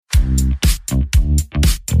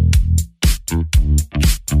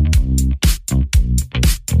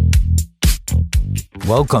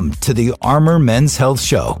Welcome to the Armor Men's Health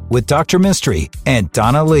Show with Dr. Mistry and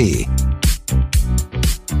Donna Lee.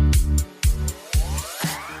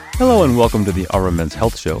 Hello and welcome to the Armor Men's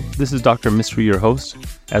Health Show. This is Dr. Mistry, your host,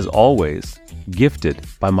 as always, gifted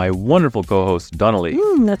by my wonderful co-host, Donna Lee.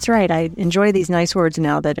 That's right. I enjoy these nice words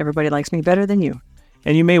now that everybody likes me better than you.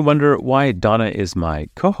 And you may wonder why Donna is my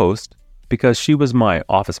co-host, because she was my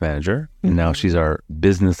office manager, and now she's our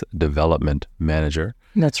business development manager.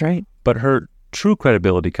 That's right. But her true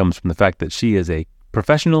credibility comes from the fact that she is a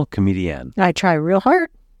professional comedian. I try real hard.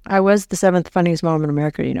 I was the 7th funniest mom in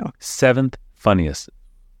America, you know. 7th funniest.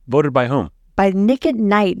 Voted by whom? By Nick at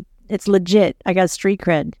Night. It's legit. I got street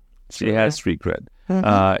cred. She has street cred.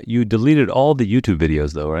 You deleted all the YouTube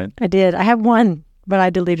videos, though, right? I did. I have one, but I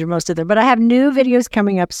deleted most of them. But I have new videos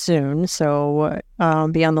coming up soon, so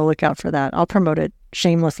be on the lookout for that. I'll promote it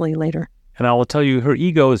shamelessly later. And I will tell you, her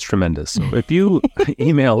ego is tremendous. So if you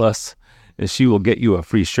email us, she will get you a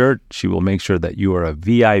free shirt. She will make sure that you are a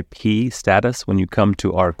VIP status when you come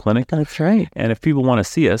to our clinic. That's right. And if people want to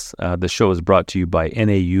see us, the show is brought to you by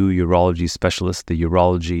NAU Urology Specialist, the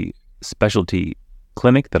urology specialty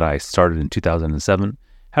clinic that I started in 2007.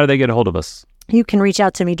 How do they get a hold of us? You can reach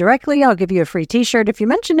out to me directly. I'll give you a free t-shirt if you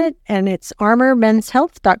mention it. And it's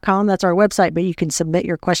armormenshealth.com. That's our website, but you can submit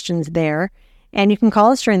your questions there. And you can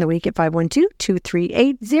call us during the week at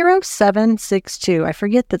 512-238-0762. I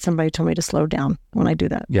forget that somebody told me to slow down when I do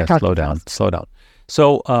that. Yeah, slow down.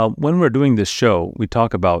 So when we're doing this show, we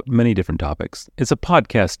talk about many different topics. It's a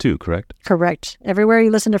podcast too, correct? Correct. Everywhere you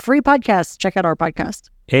listen to free podcasts, check out our podcast.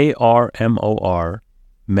 ARMOR,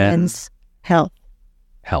 Men's Health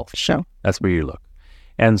Show. That's where you look.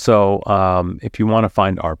 And so if you want to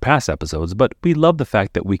find our past episodes, but we love the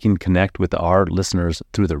fact that we can connect with our listeners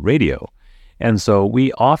through the radio. And so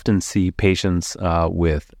we often see patients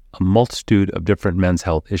with a multitude of different men's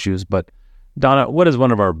health issues. But Donna, what is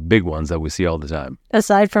one of our big ones that we see all the time?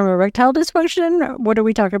 Aside from erectile dysfunction, what do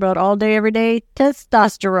we talk about all day, every day?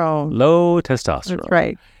 Testosterone. Low testosterone. That's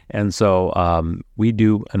right. And so we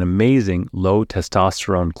do an amazing low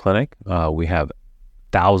testosterone clinic. We have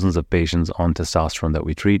thousands of patients on testosterone that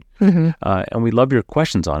we treat. And we love your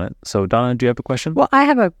questions on it. So Donna, do you have a question? Well, I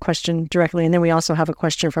have a question directly, and then we also have a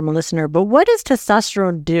question from a listener. But what does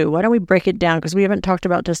testosterone do? Why don't we break it down? Because we haven't talked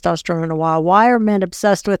about testosterone in a while. Why are men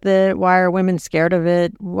obsessed with it? Why are women scared of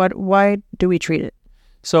it? Why do we treat it?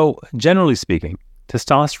 So generally speaking,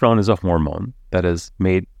 testosterone is a hormone that is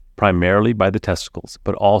made primarily by the testicles,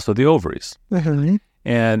 but also the ovaries.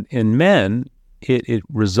 And in men, it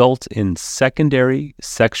results in secondary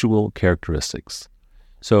sexual characteristics.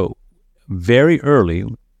 So very early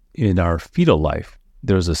in our fetal life,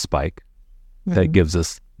 there's a spike that gives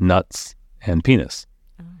us nuts and penis.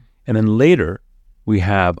 And then later, we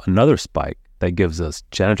have another spike that gives us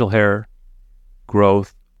genital hair,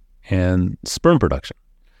 growth, and sperm production.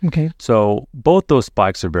 Okay. So both those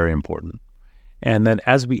spikes are very important. And then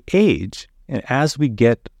as we age and as we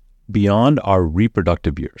get beyond our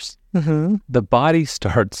reproductive years, the body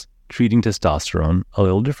starts treating testosterone a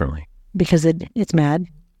little differently. Because it's mad.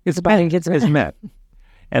 It's mad.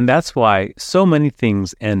 And that's why so many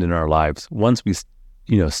things end in our lives once we,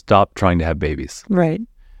 stop trying to have babies. Right.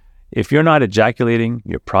 If you're not ejaculating,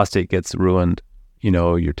 your prostate gets ruined,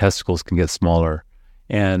 your testicles can get smaller.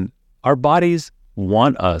 And our bodies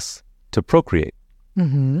want us to procreate.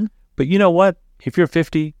 But you know what? If you're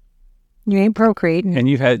 50... You ain't procreating. And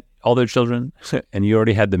you've had all their children, and you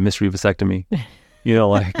already had the Mistry vasectomy,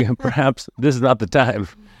 perhaps this is not the time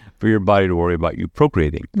for your body to worry about you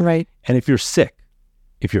procreating. Right. And if you're sick,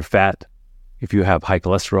 if you're fat, if you have high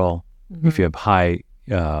cholesterol, if you have high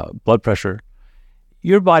blood pressure,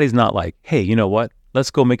 your body's not like, hey, you know what?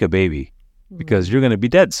 Let's go make a baby because you're going to be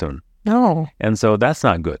dead soon. No. And so that's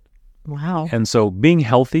not good. Wow. And so being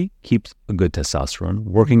healthy keeps a good testosterone.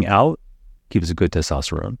 Working out keeps a good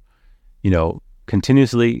testosterone.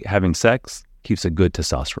 Continuously having sex keeps a good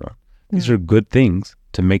testosterone. These are good things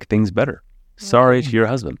to make things better. Sorry to your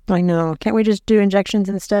husband. I know. Can't we just do injections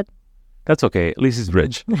instead? That's okay. At least he's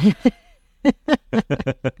rich.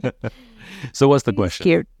 So what's the question?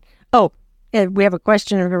 Cute. Oh, we have a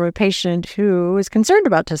question from a patient who is concerned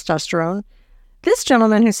about testosterone. This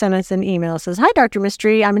gentleman who sent us an email says, "Hi, Dr.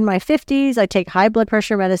 Mistry. I'm in my 50s. I take high blood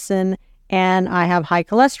pressure medicine, and I have high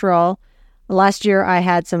cholesterol. Last year, I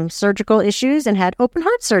had some surgical issues and had open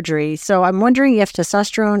heart surgery. So I'm wondering if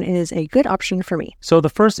testosterone is a good option for me." So the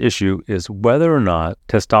first issue is whether or not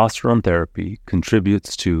testosterone therapy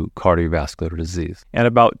contributes to cardiovascular disease. And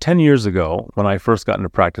about 10 years ago, when I first got into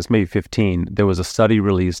practice, maybe 15, there was a study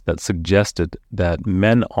released that suggested that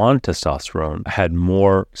men on testosterone had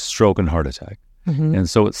more stroke and heart attack. And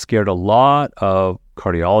so it scared a lot of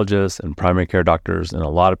cardiologists and primary care doctors and a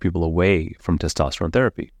lot of people away from testosterone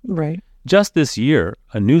therapy. Right. Just this year,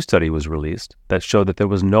 a new study was released that showed that there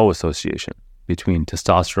was no association between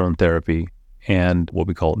testosterone therapy and what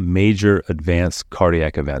we call major advanced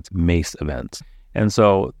cardiac events, MACE events. And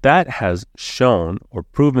so that has shown or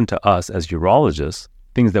proven to us as urologists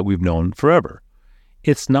things that we've known forever.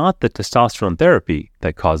 It's not the testosterone therapy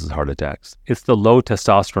that causes heart attacks. It's the low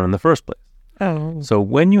testosterone in the first place. Oh. So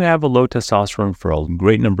when you have a low testosterone for a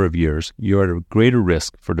great number of years, you're at a greater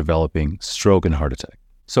risk for developing stroke and heart attack.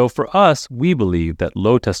 So for us, we believe that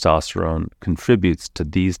low testosterone contributes to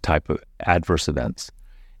these type of adverse events.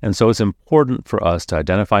 And so it's important for us to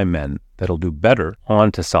identify men that'll do better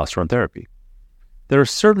on testosterone therapy. There are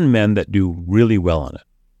certain men that do really well on it.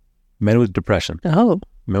 Men with depression. Oh.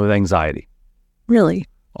 Men with anxiety. Really?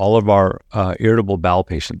 All of our irritable bowel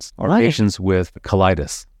patients, our Why? patients with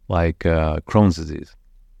colitis, like Crohn's disease.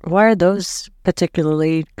 Why are those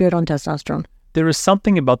particularly good on testosterone? There is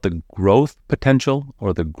something about the growth potential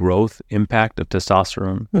or the growth impact of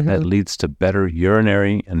testosterone that leads to better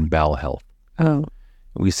urinary and bowel health. Oh.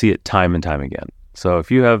 We see it time and time again. So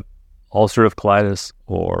if you have ulcerative colitis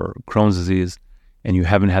or Crohn's disease and you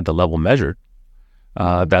haven't had the level measured,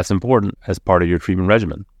 that's important as part of your treatment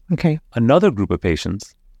regimen. Okay. Another group of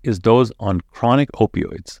patients is those on chronic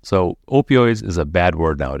opioids. So opioids is a bad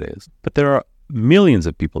word nowadays, but there are millions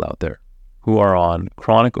of people out there who are on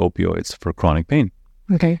chronic opioids for chronic pain.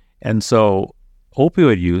 Okay. And so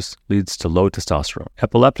opioid use leads to low testosterone.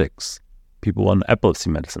 Epileptics, people on epilepsy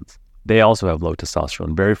medicines, they also have low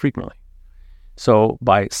testosterone very frequently. So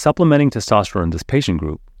by supplementing testosterone in this patient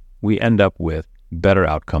group, we end up with better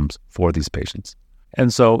outcomes for these patients.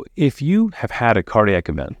 And so if you have had a cardiac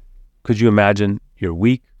event, could you imagine you're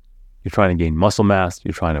weak, you're trying to gain muscle mass,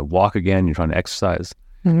 you're trying to walk again, you're trying to exercise.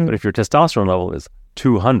 But if your testosterone level is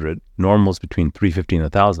 200, normal is between 350 and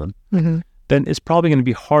 1,000, then it's probably going to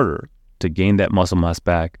be harder to gain that muscle mass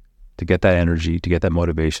back, to get that energy, to get that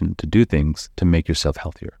motivation, to do things to make yourself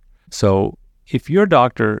healthier. So if your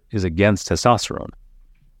doctor is against testosterone,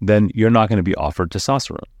 then you're not going to be offered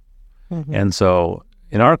testosterone. And so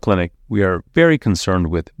in our clinic, we are very concerned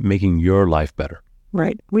with making your life better.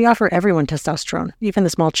 Right. We offer everyone testosterone, even the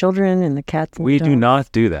small children and the cats. And We the do dogs.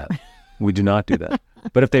 not do that. We do not do that.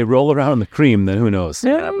 But if they roll around in the cream, then who knows?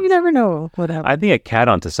 Yeah, you never know what happens. I think a cat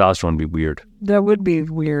on testosterone would be weird. That would be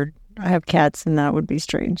weird. I have cats, and that would be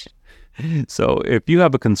strange. So if you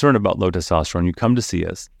have a concern about low testosterone, you come to see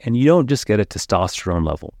us, and you don't just get a testosterone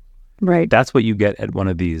level. Right. That's what you get at one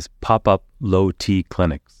of these pop-up low T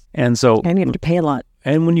clinics. And so, And you have to pay a lot.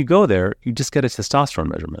 and when you go there, you just get a testosterone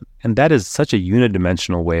measurement. And that is such a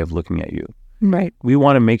unidimensional way of looking at you. Right. We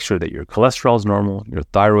want to make sure that your cholesterol is normal, your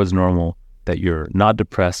thyroid is normal, that you're not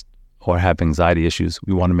depressed or have anxiety issues.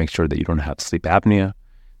 We want to make sure that you don't have sleep apnea,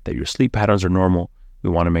 that your sleep patterns are normal. We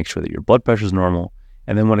want to make sure that your blood pressure is normal.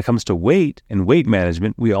 And then when it comes to weight and weight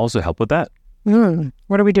management, we also help with that.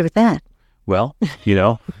 What do we do with that? Well, you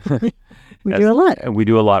know, We do a lot. and we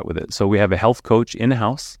do a lot with it. So we have a health coach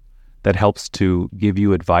in-house that helps to give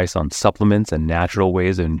you advice on supplements and natural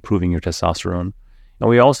ways of improving your testosterone. And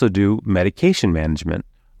we also do medication management.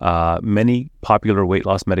 Many popular weight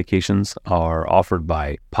loss medications are offered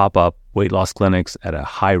by pop-up weight loss clinics at a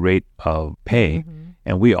high rate of pay.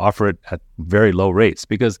 And we offer it at very low rates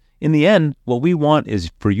because in the end, what we want is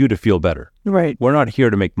for you to feel better. Right. We're not here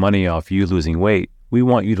to make money off you losing weight. We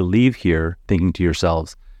want you to leave here thinking to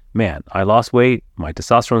yourselves, man, I lost weight, my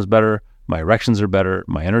testosterone is better, my erections are better,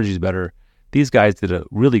 my energy is better. These guys did a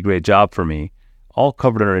really great job for me, all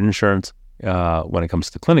covered under insurance when it comes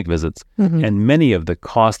to clinic visits. And many of the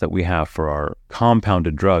costs that we have for our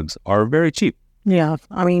compounded drugs are very cheap. Yeah.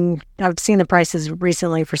 I mean, I've seen the prices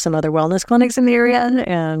recently for some other wellness clinics in the area,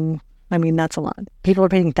 and I mean, that's a lot. People are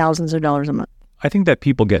paying thousands of dollars a month. I think that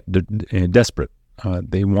people get desperate.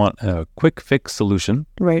 They want a quick fix solution,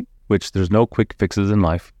 Right. which there's no quick fixes in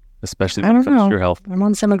life, especially I when it don't comes know. to your health. I'm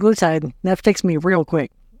on semaglutide. That fixed me real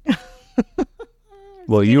quick.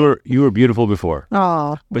 Well, you were beautiful before,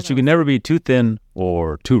 Oh, but you can never be too thin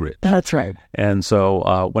or too rich. that's right. And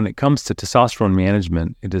so when it comes to testosterone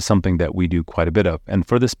management, it is something that we do quite a bit of. And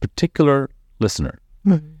for this particular listener,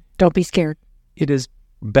 Don't be scared. it is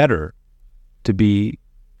better to be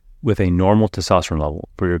with a normal testosterone level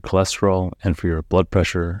for your cholesterol and for your blood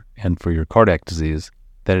pressure and for your cardiac disease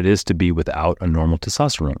than it is to be without a normal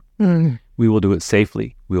testosterone. We will do it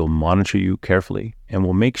safely. We will monitor you carefully, and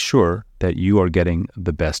we'll make sure that you are getting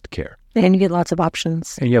the best care. And you get lots of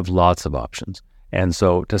options. And you have lots of options. And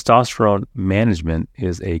so testosterone management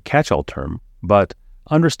is a catch-all term, but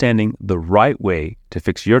understanding the right way to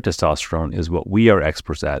fix your testosterone is what we are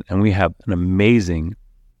experts at. And we have an amazing,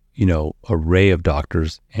 array of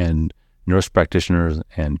doctors and nurse practitioners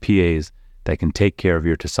and PAs that can take care of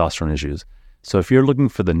your testosterone issues. So if you're looking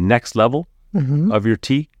for the next level of your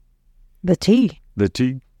T, The T.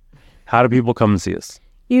 how do people come and see us?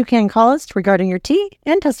 You can call us regarding your T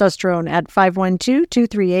and testosterone at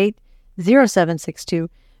 512-238-0762.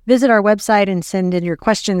 Visit our website and send in your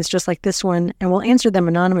questions just like this one, and we'll answer them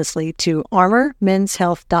anonymously to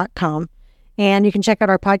armormenshealth.com. And you can check out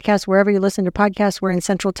our podcast wherever you listen to podcasts. We're in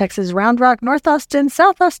Central Texas, Round Rock, North Austin,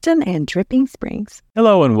 South Austin, and Dripping Springs.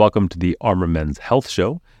 Hello and welcome to the Armor Men's Health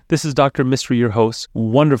Show. This is Dr. Mistry, your host,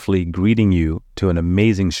 wonderfully greeting you to an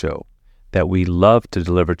amazing show that we love to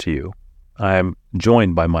deliver to you. I'm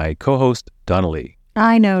joined by my co-host, Donna Lee.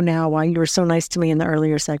 I know now why you were so nice to me in the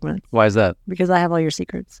earlier segment. Why is that? Because I have all your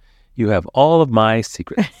secrets. You have all of my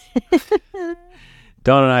secrets.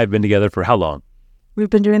 Donna and I have been together for how long? We've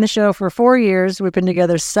been doing the show for 4 years. We've been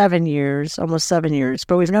together 7 years, almost 7 years,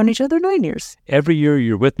 but we've known each other 9 years. Every year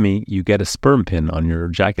you're with me, you get a sperm pin on your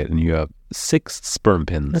jacket, and you have 6 sperm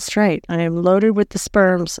pins. That's right. I am loaded with the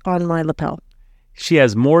sperms on my lapel. She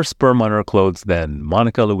has more sperm on her clothes than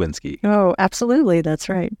Monica Lewinsky. Oh, absolutely. That's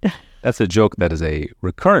right. That's a joke that is a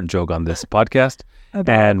recurrent joke on this podcast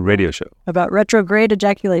and radio show. About retrograde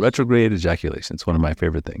ejaculation. Retrograde ejaculation. It's one of my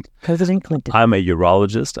favorite things. President Clinton. I'm a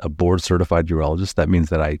urologist, a board-certified urologist. That means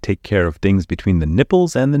that I take care of things between the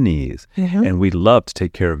nipples and the knees. And we love to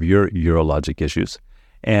take care of your urologic issues.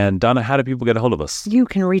 And Donna, how do people get a hold of us? You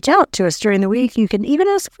can reach out to us during the week. You can even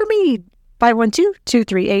ask for me.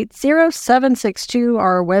 512-238-0762.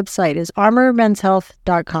 Our website is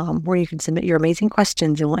armormenshealth.com, where you can submit your amazing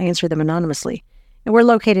questions and we'll answer them anonymously. And we're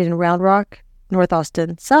located in Round Rock, North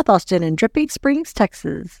Austin, South Austin, and Dripping Springs,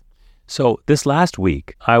 Texas. So this last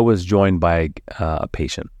week, I was joined by a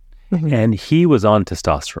patient, and he was on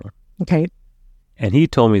testosterone. Okay. And he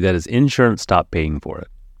told me that his insurance stopped paying for it.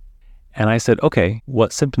 And I said, okay,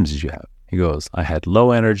 what symptoms did you have? He goes, I had low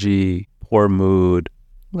energy, poor mood,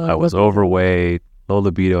 I was overweight, low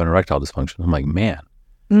libido, and erectile dysfunction. I'm like, man,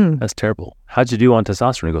 that's terrible. How'd you do on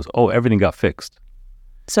testosterone? He goes, oh, everything got fixed.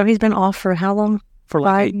 So he's been off for how long? For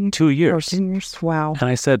like 2 years. 2 years. Wow. And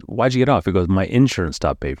I said, why'd you get off? He goes, my insurance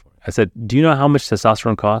stopped paying for it. I said, do you know how much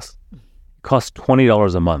testosterone costs? It costs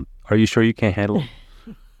 $20 a month. Are you sure you can't handle it?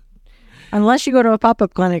 Unless you go to a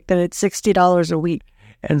pop-up clinic, then it's $60 a week.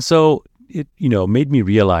 And so it, made me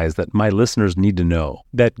realize that my listeners need to know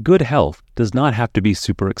that good health does not have to be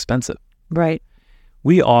super expensive. Right.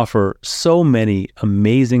 We offer so many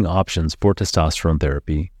amazing options for testosterone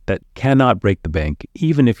therapy that cannot break the bank,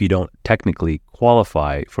 even if you don't technically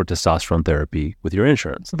qualify for testosterone therapy with your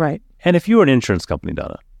insurance. Right. And if you were an insurance company,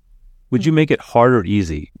 Donna, would you make it hard or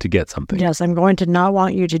easy to get something? Yes, I'm going to not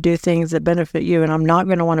want you to do things that benefit you, and I'm not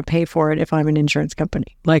going to want to pay for it if I'm an insurance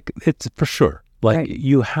company. Like, it's for sure. Like, right.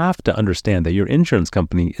 You have to understand that your insurance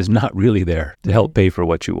company is not really there to help pay for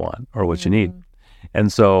what you want or what you need.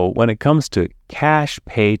 And so when it comes to cash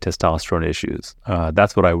pay testosterone issues,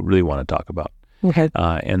 that's what I really want to talk about. Okay.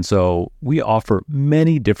 And so we offer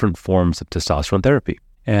many different forms of testosterone therapy.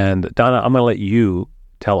 And Donna, I'm going to let you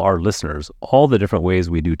tell our listeners all the different ways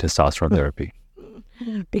we do testosterone therapy.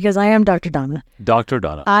 Because I am Dr. Donna. Dr.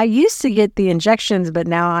 Donna. I used to get the injections, but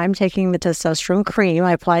now I'm taking the testosterone cream.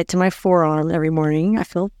 I apply it to my forearm every morning. I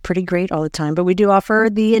feel pretty great all the time. But we do offer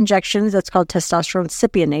the injections. That's called testosterone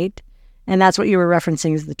cypionate. And that's what you were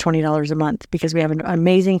referencing is the $20 a month, because we have an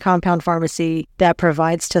amazing compound pharmacy that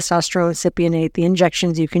provides testosterone cypionate, the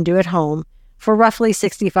injections you can do at home, for roughly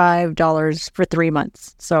 $65 for 3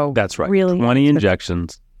 months. So that's right. Really 20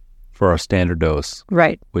 injections for our standard dose,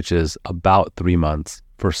 right? Which is about 3 months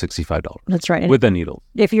for $65. That's right. With a needle.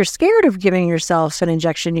 If you're scared of giving yourself an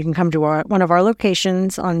injection, you can come to one of our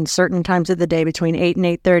locations on certain times of the day between 8 and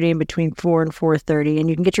 8:30 and between 4 and 4:30, and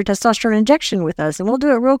you can get your testosterone injection with us, and we'll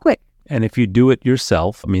do it real quick. And if you do it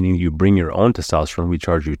yourself, meaning you bring your own testosterone, we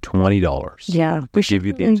charge you $20. Yeah, we should give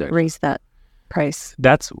you the injection. Raise that price.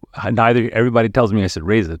 That's neither. Everybody tells me I should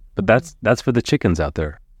raise it, but that's for the chickens out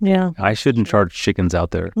there. Yeah. I shouldn't charge chickens out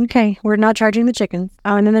there. Okay. We're not charging the chickens.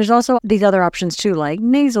 And then there's also these other options too, like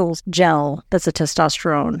nasal gel. That's a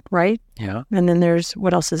testosterone, right? Yeah. And then there's,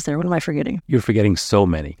 what else is there? What am I forgetting? You're forgetting so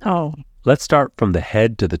many. Oh. Let's start from the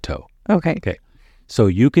head to the toe. Okay. Okay. So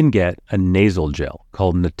you can get a nasal gel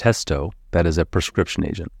called Natesto that is a prescription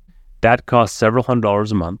agent. That costs several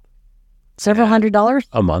 $100s a month. Several $100s?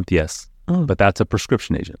 A month, yes. Oh. But that's a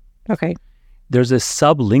prescription agent. Okay. There's a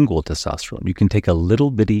sublingual testosterone. You can take a little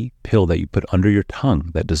bitty pill that you put under your tongue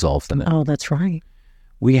that dissolves in it. Oh, that's right.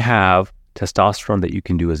 We have testosterone that you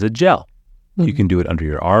can do as a gel. You can do it under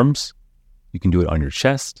your arms. You can do it on your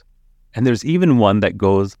chest. And there's even one that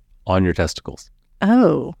goes on your testicles.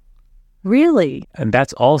 Oh, really? And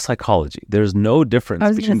that's all psychology. There's no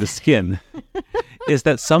difference between the skin. Is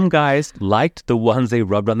that some guys liked the ones they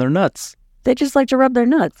rubbed on their nuts. They just like to rub their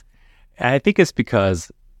nuts. I think it's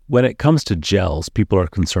because when it comes to gels, people are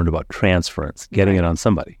concerned about transference, getting it on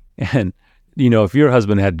somebody. And, if your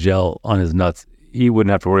husband had gel on his nuts, he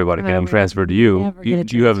wouldn't have to worry about it getting transferred to you.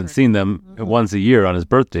 You haven't seen them once a year on his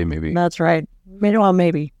birthday, maybe. That's right. Well,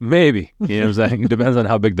 maybe. Maybe. You know what I'm saying? It depends on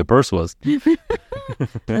how big the purse was.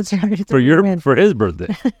 That's right. For his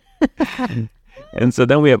birthday. And so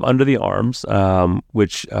then we have under the arms,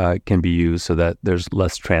 which can be used so that there's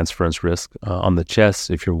less transference risk on the chest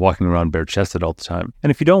if you're walking around bare-chested all the time.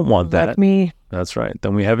 And if you don't want that, like me. That's right.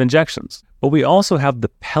 Then we have injections. But we also have the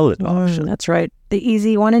pellet option. That's right. The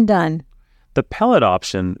easy one and done. The pellet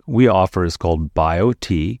option we offer is called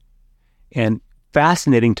BioT. And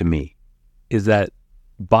fascinating to me is that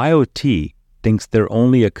BioT thinks they're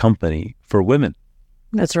only a company for women.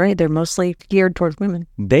 That's right. They're mostly geared towards women.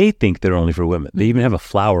 They think they're only for women. They even have a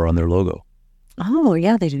flower on their logo. Oh,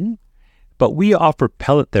 yeah, they do. But we offer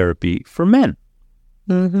pellet therapy for men.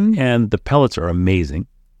 Mm-hmm. And the pellets are amazing.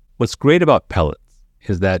 What's great about pellets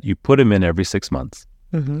is that you put them in every 6 months.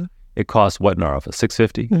 Mm-hmm. It costs what in our office?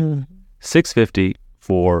 $650? Mm-hmm. $650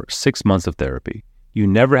 for 6 months of therapy. You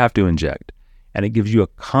never have to inject. And it gives you a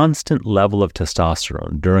constant level of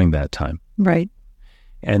testosterone during that time. Right.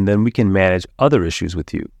 And then we can manage other issues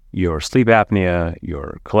with you, your sleep apnea,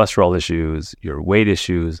 your cholesterol issues, your weight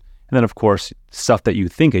issues, and then, of course, stuff that you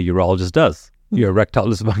think a urologist does, your erectile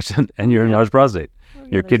dysfunction and your enlarged prostate,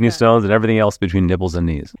 your kidney stones and everything else between nipples and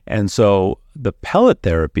knees. And so the pellet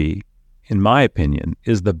therapy, in my opinion,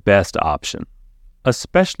 is the best option,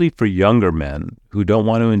 especially for younger men who don't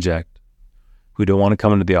want to inject, who don't want to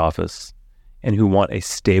come into the office, and who want a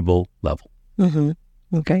stable level. Mm-hmm.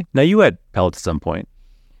 Okay. Now, you had pellets at some point.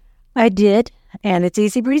 I did, and it's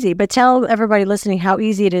easy breezy. But tell everybody listening how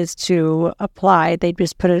easy it is to apply. They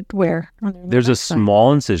just put it where? There's a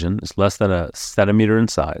small incision. It's less than a centimeter in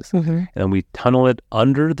size. Mm-hmm. And we tunnel it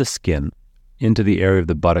under the skin into the area of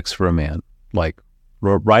the buttocks for a man, like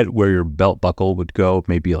right where your belt buckle would go,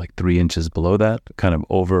 maybe like 3 inches below that, kind of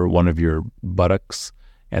over one of your buttocks.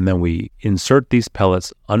 And then we insert these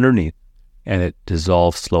pellets underneath, and it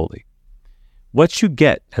dissolves slowly. What you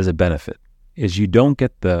get as a benefit is you don't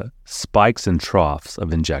get the spikes and troughs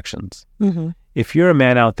of injections. Mm-hmm. If you're a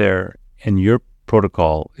man out there and your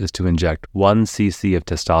protocol is to inject 1 cc of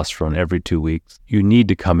testosterone every 2 weeks, you need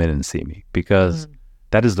to come in and see me because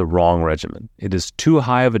that is the wrong regimen. It is too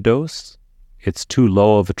high of a dose. It's too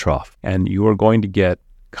low of a trough. And you are going to get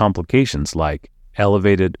complications like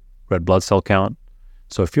elevated red blood cell count.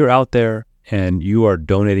 So if you're out there and you are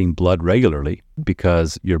donating blood regularly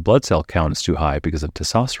because your blood cell count is too high because of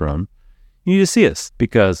testosterone, you need to see us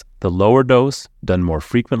because the lower dose done more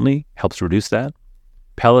frequently helps reduce that.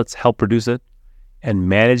 Pellets help reduce it. And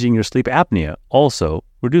managing your sleep apnea also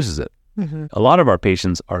reduces it. Mm-hmm. A lot of our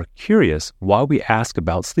patients are curious why we ask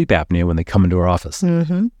about sleep apnea when they come into our office.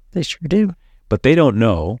 Mm-hmm. They sure do. But they don't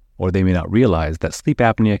know, or they may not realize, that sleep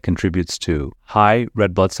apnea contributes to high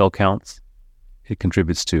red blood cell counts. It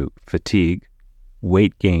contributes to fatigue,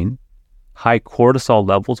 weight gain, high cortisol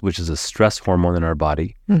levels, which is a stress hormone in our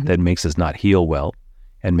body that makes us not heal well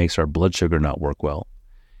and makes our blood sugar not work well,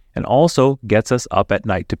 and also gets us up at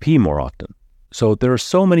night to pee more often. So there are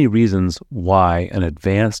so many reasons why an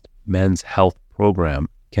advanced men's health program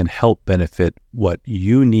can help benefit what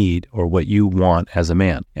you need or what you want as a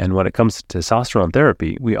man. And when it comes to testosterone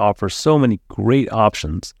therapy, we offer so many great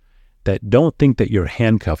options that don't think that you're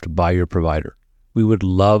handcuffed by your provider. We would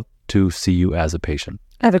love to see you as a patient.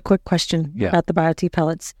 I have a quick question about the BioT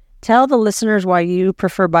pellets. Tell the listeners why you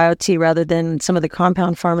prefer BioT rather than some of the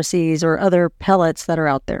compound pharmacies or other pellets that are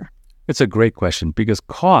out there. It's a great question because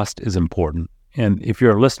cost is important. And if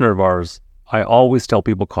you're a listener of ours, I always tell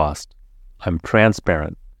people cost. I'm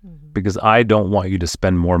transparent because I don't want you to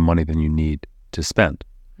spend more money than you need to spend.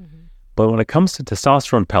 But when it comes to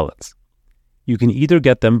testosterone pellets, you can either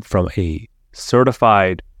get them from a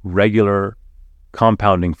certified, regular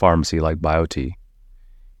compounding pharmacy like BioT,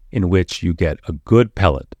 in which you get a good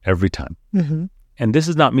pellet every time. And this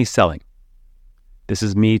is not me selling. This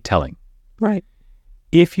is me telling. Right.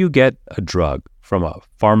 If you get a drug from a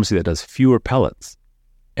pharmacy that does fewer pellets,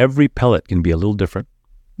 every pellet can be a little different.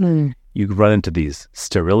 You can run into these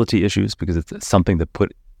sterility issues because it's something that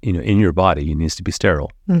put in your body. It needs to be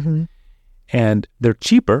sterile. And they're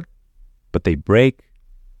cheaper, but they break.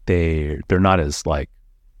 They're not as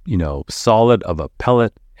solid of a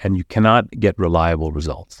pellet, and you cannot get reliable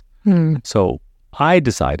results. So I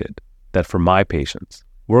decided that for my patients,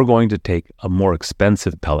 we're going to take a more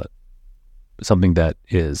expensive pellet, something that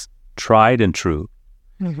is tried and true,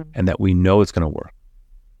 and that we know it's going to work,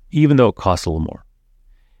 even though it costs a little more.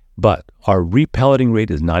 But our repelleting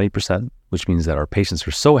rate is 90%, which means that our patients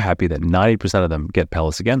are so happy that 90% of them get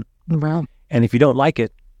pellets again. Wow. And if you don't like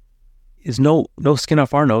it, is no skin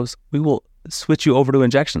off our nose. We will switch you over to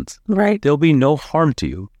injections. Right. There'll be no harm to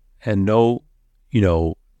you, and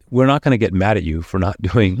we're not going to get mad at you for not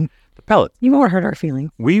doing the pellet. You won't hurt our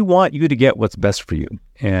feelings. We want you to get what's best for you.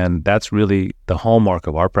 And that's really the hallmark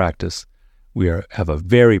of our practice. We have a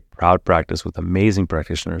very proud practice with amazing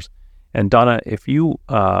practitioners. And Donna, if you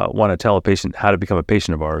want to tell a patient how to become a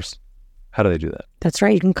patient of ours, how do they do that? That's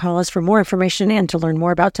right. You can call us for more information and to learn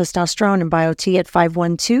more about testosterone and BioT at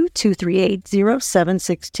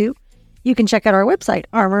 512-238-0762. You can check out our website,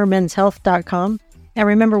 armormenshealth.com. And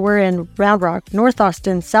remember, we're in Round Rock, North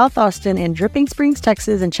Austin, South Austin, and Dripping Springs,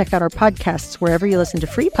 Texas. And check out our podcasts wherever you listen to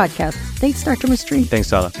free podcasts. Thanks, Dr. Mistry. Thanks,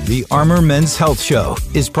 Donna. The Armor Men's Health Show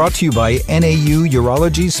is brought to you by NAU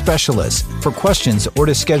Urology Specialists. For questions or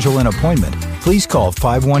to schedule an appointment, please call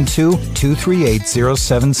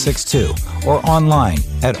 512-238-0762 or online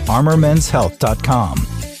at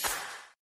armormenshealth.com.